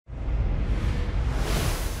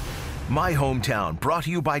My Hometown, brought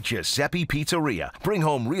to you by Giuseppe Pizzeria. Bring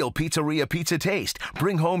home real pizzeria pizza taste.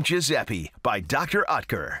 Bring home Giuseppe by Dr.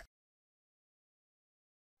 Oetker.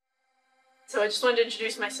 So I just wanted to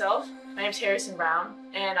introduce myself. My name's Harrison Browne,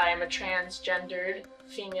 and I am a transgendered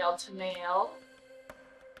female to male.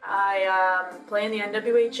 I play in the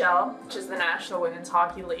NWHL, which is the National Women's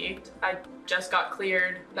Hockey League. I just got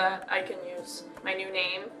cleared that I can use my new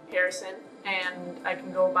name, Harrison, and I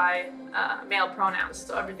can go by male pronouns,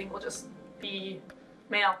 so everything will just be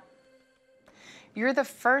male. You're the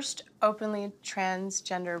first openly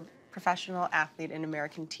transgender professional athlete in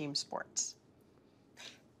American team sports.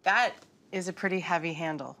 That is a pretty heavy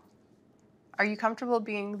handle. Are you comfortable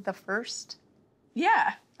being the first?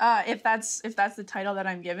 Yeah, if that's the title that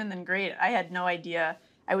I'm given, then great. I had no idea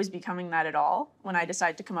I was becoming that at all when I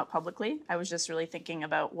decided to come out publicly. I was just really thinking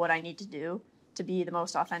about what I need to do to be the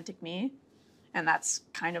most authentic me, and that's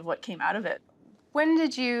kind of what came out of it. When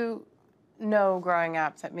did you know growing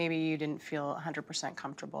up that maybe you didn't feel 100%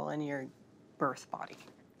 comfortable in your birth body?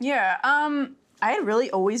 Yeah, I had really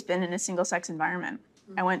always been in a single-sex environment.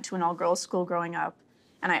 I went to an all-girls school growing up,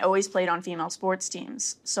 and I always played on female sports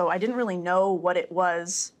teams. So I didn't really know what it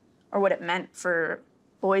was or what it meant for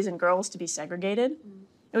boys and girls to be segregated.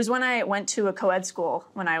 It was when I went to a co-ed school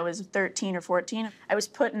when I was 13 or 14. I was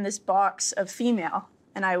put in this box of female,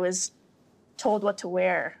 and I was told what to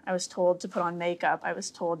wear. I was told to put on makeup. I was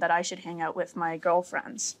told that I should hang out with my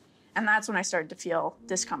girlfriends. And that's when I started to feel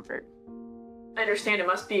discomfort. I understand it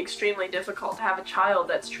must be extremely difficult to have a child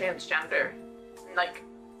that's transgender. Like,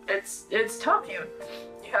 it's tough. You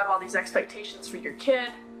have all these expectations for your kid.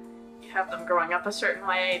 You have them growing up a certain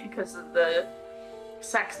way because of the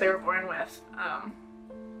sex they were born with.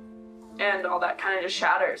 And all that kind of just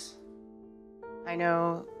shatters. I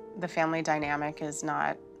know the family dynamic is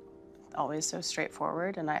not always so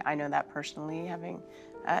straightforward, and I know that personally, having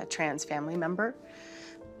a trans family member.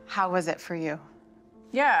 How was it for you?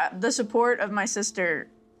 Yeah, the support of my sister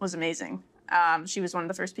was amazing. She was one of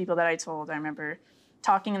the first people that I told. I remember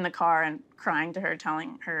talking in the car and crying to her,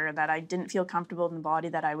 telling her that I didn't feel comfortable in the body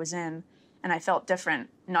that I was in, and I felt different,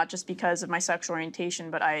 not just because of my sexual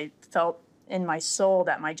orientation, but I felt in my soul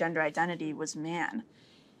that my gender identity was man.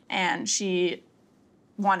 And she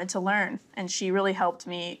wanted to learn, and she really helped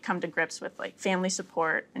me come to grips with like family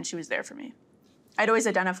support, and she was there for me. I'd always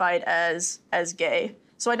identified as gay,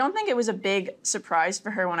 so I don't think it was a big surprise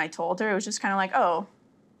for her when I told her. It was just kind of like, oh,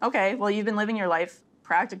 okay, well, you've been living your life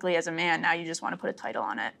practically as a man, now you just want to put a title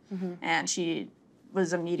on it. And she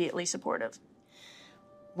was immediately supportive.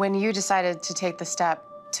 When you decided to take the step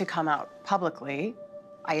to come out publicly,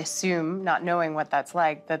 I assume, not knowing what that's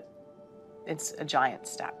like, that it's a giant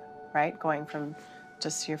step, right? Going from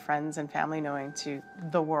just your friends and family knowing to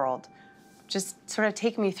the world. Just sort of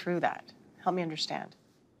take me through that. Help me understand.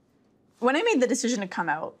 When I made the decision to come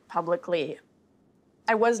out publicly,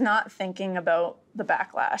 I was not thinking about the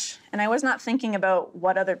backlash, and I was not thinking about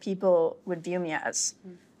what other people would view me as.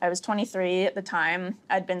 I was 23 at the time.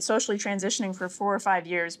 I'd been socially transitioning for 4 or 5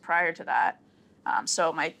 years prior to that.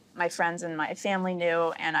 So my friends and my family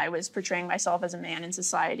knew, and I was portraying myself as a man in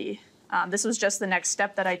society. This was just the next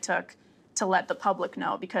step that I took to let the public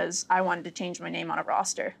know, because I wanted to change my name on a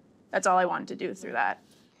roster. That's all I wanted to do through that.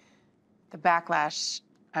 The backlash,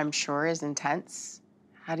 I'm sure, is intense.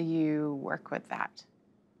 How do you work with that?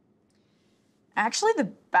 Actually, the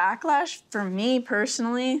backlash for me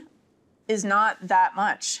personally is not that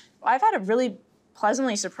much. I've had a really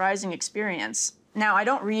pleasantly surprising experience. Now, I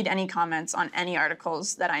don't read any comments on any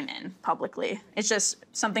articles that I'm in publicly. It's just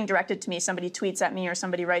something directed to me, somebody tweets at me, or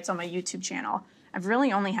somebody writes on my YouTube channel. I've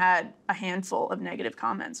really only had a handful of negative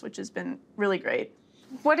comments, which has been really great.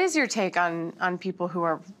 What is your take on people who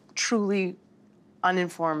are truly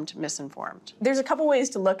uninformed, misinformed? There's a couple ways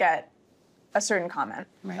to look at a certain comment.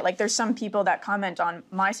 Right. Like, there's some people that comment on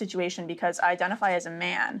my situation because I identify as a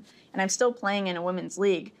man and I'm still playing in a women's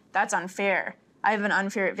league. That's unfair. I have an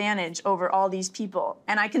unfair advantage over all these people.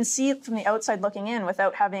 And I can see from the outside looking in,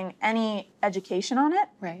 without having any education on it,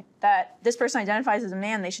 right, that this person identifies as a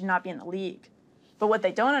man, they should not be in the league. But what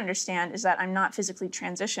they don't understand is that I'm not physically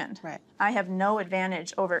transitioned. Right. I have no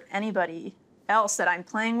advantage over anybody else that I'm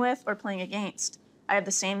playing with or playing against. I have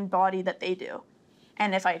the same body that they do.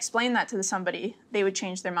 And if I explain that to somebody, they would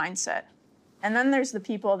change their mindset. And then there's the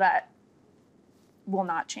people that will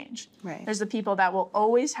not change. Right. There's the people that will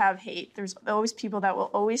always have hate. There's always people that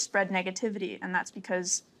will always spread negativity, and that's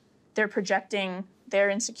because they're projecting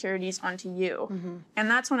their insecurities onto you. Mm-hmm. And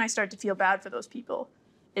that's when I start to feel bad for those people,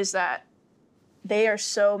 is that they are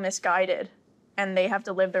so misguided and they have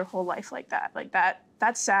to live their whole life like that. Like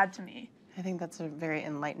that's sad to me. I think that's a very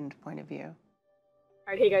enlightened point of view.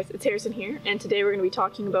 Alright, hey guys, it's Harrison here, and today we're going to be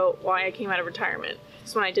talking about why I came out of retirement.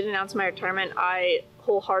 So when I did announce my retirement, I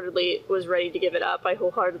wholeheartedly was ready to give it up. I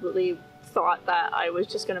wholeheartedly thought that I was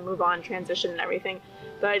just going to move on, transition and everything.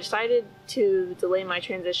 But I decided to delay my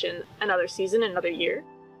transition another season, another year.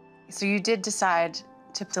 So you did decide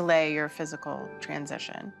to delay your physical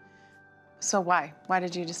transition. So why? Why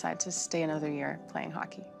did you decide to stay another year playing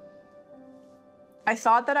hockey? I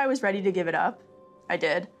thought that I was ready to give it up. I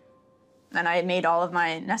did. And I had made all of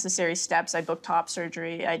my necessary steps. I booked top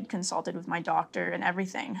surgery. I'd consulted with my doctor and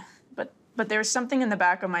everything. But there was something in the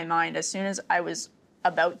back of my mind as soon as I was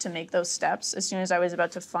about to make those steps, as soon as I was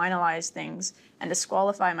about to finalize things and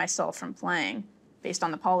disqualify myself from playing based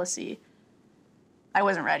on the policy, I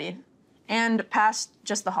wasn't ready. And past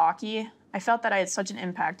just the hockey, I felt that I had such an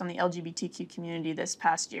impact on the LGBTQ community this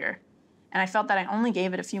past year. And I felt that I only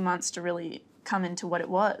gave it a few months to really come into what it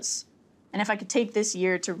was. And if I could take this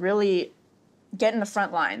year to really get in the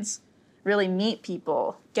front lines, really meet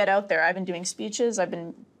people, get out there. I've been doing speeches, I've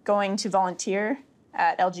been going to volunteer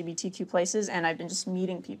at LGBTQ places, and I've been just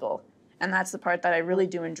meeting people. And that's the part that I really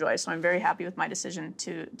do enjoy. So I'm very happy with my decision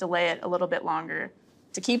to delay it a little bit longer,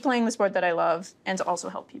 to keep playing the sport that I love, and to also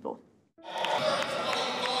help people.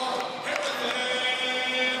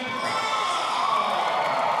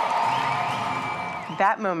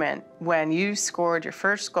 That moment when you scored your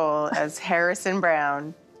first goal as Harrison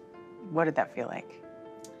Browne, what did that feel like?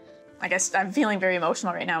 I guess I'm feeling very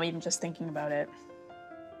emotional right now, even just thinking about it.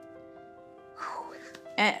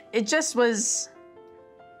 And it just was,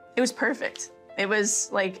 it was perfect. It was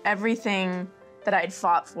like everything that I'd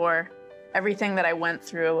fought for, everything that I went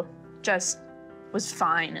through just was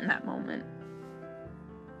fine in that moment.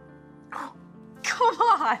 Oh, come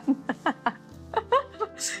on.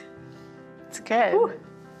 It's good. Ooh.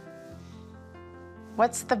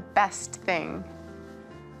 What's the best thing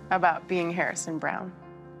about being Harrison Browne?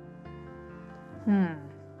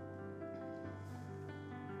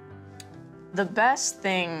 The best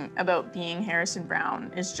thing about being Harrison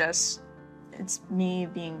Browne is just, it's me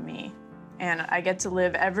being me. And I get to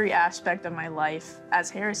live every aspect of my life as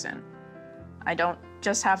Harrison. I don't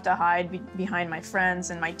just have to hide behind my friends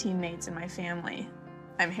and my teammates and my family.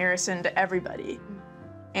 I'm Harrison to everybody.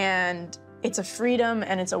 And it's a freedom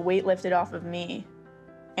and it's a weight lifted off of me.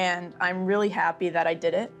 And I'm really happy that I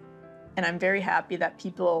did it. And I'm very happy that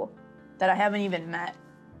people that I haven't even met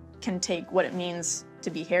can take what it means to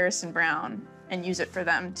be Harrison Browne and use it for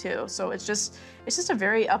them too. So it's just a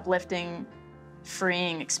very uplifting,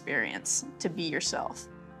 freeing experience to be yourself.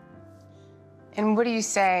 And what do you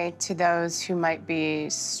say to those who might be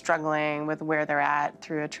struggling with where they're at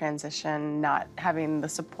through a transition, not having the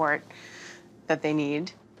support that they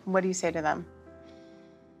need? What do you say to them?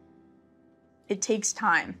 It takes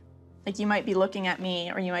time. Like, you might be looking at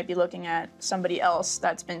me or you might be looking at somebody else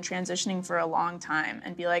that's been transitioning for a long time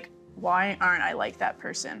and be like, why aren't I like that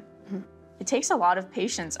person? It takes a lot of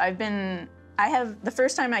patience. The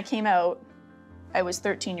first time I came out, I was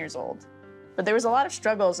 13 years old. But there was a lot of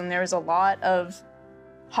struggles and there was a lot of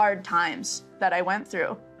hard times that I went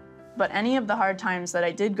through. But any of the hard times that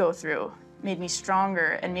I did go through made me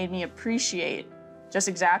stronger and made me appreciate just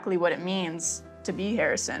exactly what it means to be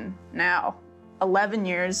Harrison now. 11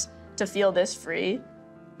 years to feel this free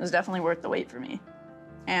was definitely worth the wait for me.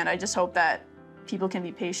 And I just hope that people can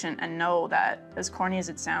be patient and know that, as corny as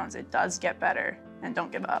it sounds, it does get better, and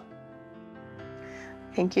don't give up.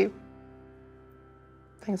 Thank you.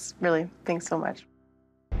 Thanks, really, thanks so much.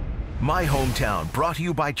 My Hometown, brought to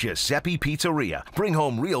you by Giuseppe Pizzeria. Bring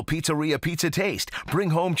home real pizzeria pizza taste. Bring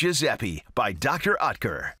home Giuseppe by Dr.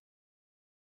 Utker.